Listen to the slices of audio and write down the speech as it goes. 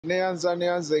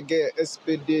neyanze ge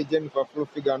SPD Jennifer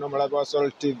Flufiga no mulaba wa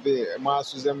Soul TV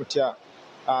mwasuze mutya.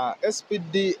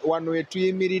 SPD wano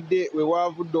etuyimiridde we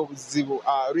wavudde obuzibu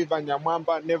River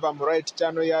Nyamwamba never mu right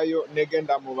channel yayo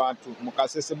negenda mu bantu mu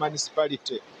Kasese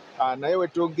municipality. Naye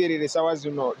wetwogerere sawa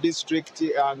zino district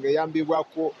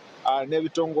ngeyambibwako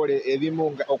n'ebitongole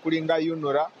ebimu okulinga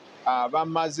Unora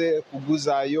bamaze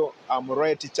kuguzaayo mu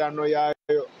right channel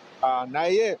yayo.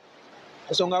 Naye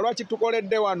ensonga lwaki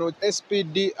tukoledde wano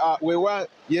SPD wewa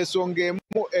yesongeemu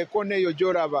ekona eyo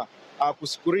gy'olaba ku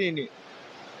screen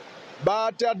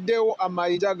baataddewo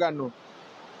amayinja gano.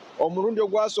 Omulundi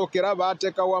ogwasookera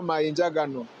baateekawo amayinja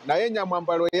gano, naye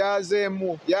Nyamwamba lwe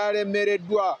yazeemu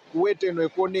yalemereddwa kuweta eno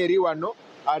ekona eri wano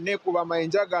neekuba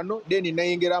amayinja gano then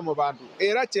neyingira mu bantu.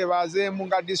 Era kyebaazeemu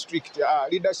nga district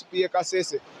leadership y'e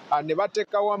Kasese ne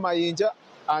bateekawo amayinja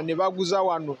ne baguza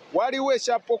wano. Waliwo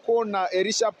eshapo koona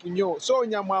eri shapu nnyo, so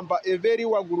Nyamwamba eva eri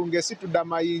waggulu ng'esitudde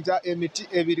amayinja, emiti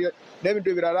n'ebintu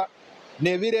ebirala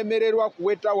ne biremererwa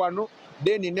kuweta wano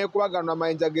then neekuba gano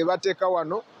amayinja ge bateeka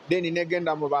wano then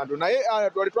negenda mu bantu. Naye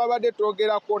twali twabadde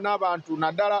twogerako n'abantu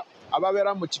naddala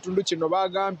ababeera mu kitundu kino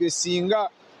bagambye singa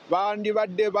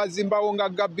bandibadde bazimbawo nga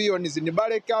gabions ne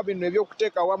baleka bino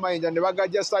ebyokuteekawo amayinja ne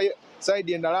bagajja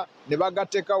sayidi endala ne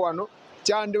bagateeka wano,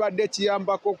 kyandibadde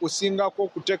kiyambako okusingako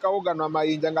okuteekawo gano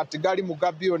amayinja nga tegali mu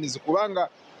gabions, kubanga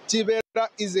kibeera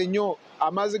ize nnyo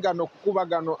amazzi gano okukuba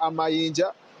gano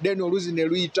amayinja then oluzi ne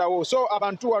luyitawo. So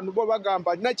abantu wano bo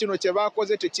bagamba na kino kye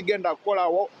baakoze tekigenda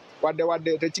kukolawo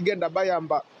wadde tekigenda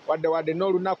bayamba wadde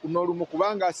n'olunaku n'olumu,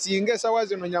 kubanga singa esawa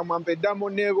zino Nyamwamba eddamu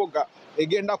n'eboga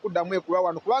egenda kuddamu ekuba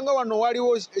wano, kubanga wano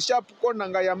waliwo sharp corner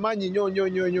nga yamaanyi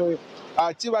nnyo.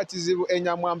 Kiba kizibu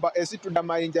Nyamwamba esitudde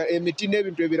amayinja, emiti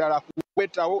n'ebintu ebirala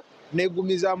kuwetawo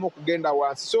negumizaamu okugenda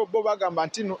wansi. So bo bagamba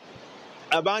nti no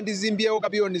abandizimbyewo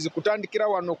gabions kutandikira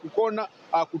wano kukona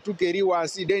kutuka eri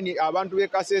wansi then abantu b'e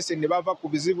Kasese ne bava ku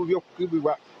bizibu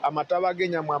by'okukubibwa amataba g'e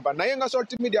Nyamwamba. Naye nga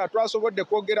Salt Media twasobodde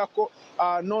kwogerako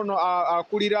nono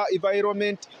akulira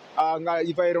environment nga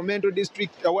environmental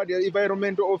district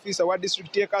environmental officer wa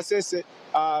district y'e Kasese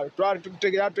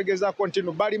twategeezako nti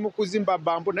no bali mu kuzimba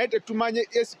bambu, naye tetumanye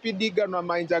SPD gano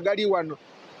amayinja gali wano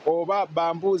oba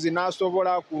bambu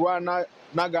zinaasobola kulwana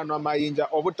nagano amayinja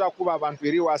obutakuba abantu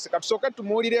eri wansi. Katusooke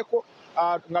tumuwulireko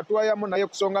nga tuwayamu naye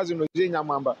ku nsonga zino z'e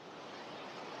Nyamwamba.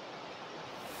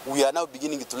 We are now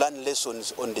beginning to learn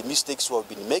lessons on the mistakes we have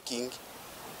been making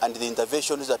and the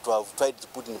interventions that we have tried to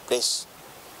put in place.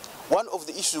 One of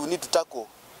the issues we need to tackle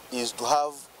is to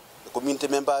have the community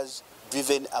members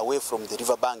driven away from the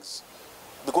river banks,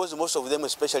 because most of them,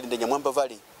 especially in the Nyamwamba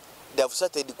Valley, they have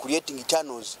started creating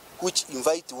channels which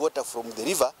invite water from the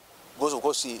river, because of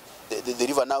course the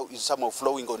river now is somehow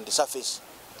flowing on the surface.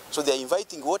 So they are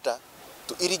inviting water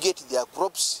to irrigate their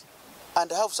crops and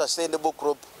have sustainable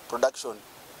crop production.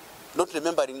 Not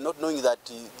knowing that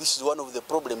this is one of the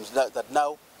problems that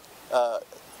now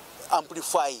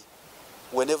amplify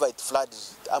whenever it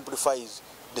floods, it amplifies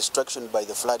destruction by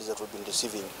the floods that we've been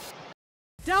receiving.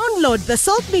 Download the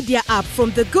Salt Media app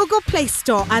from the Google Play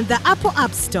Store and the Apple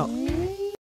App Store.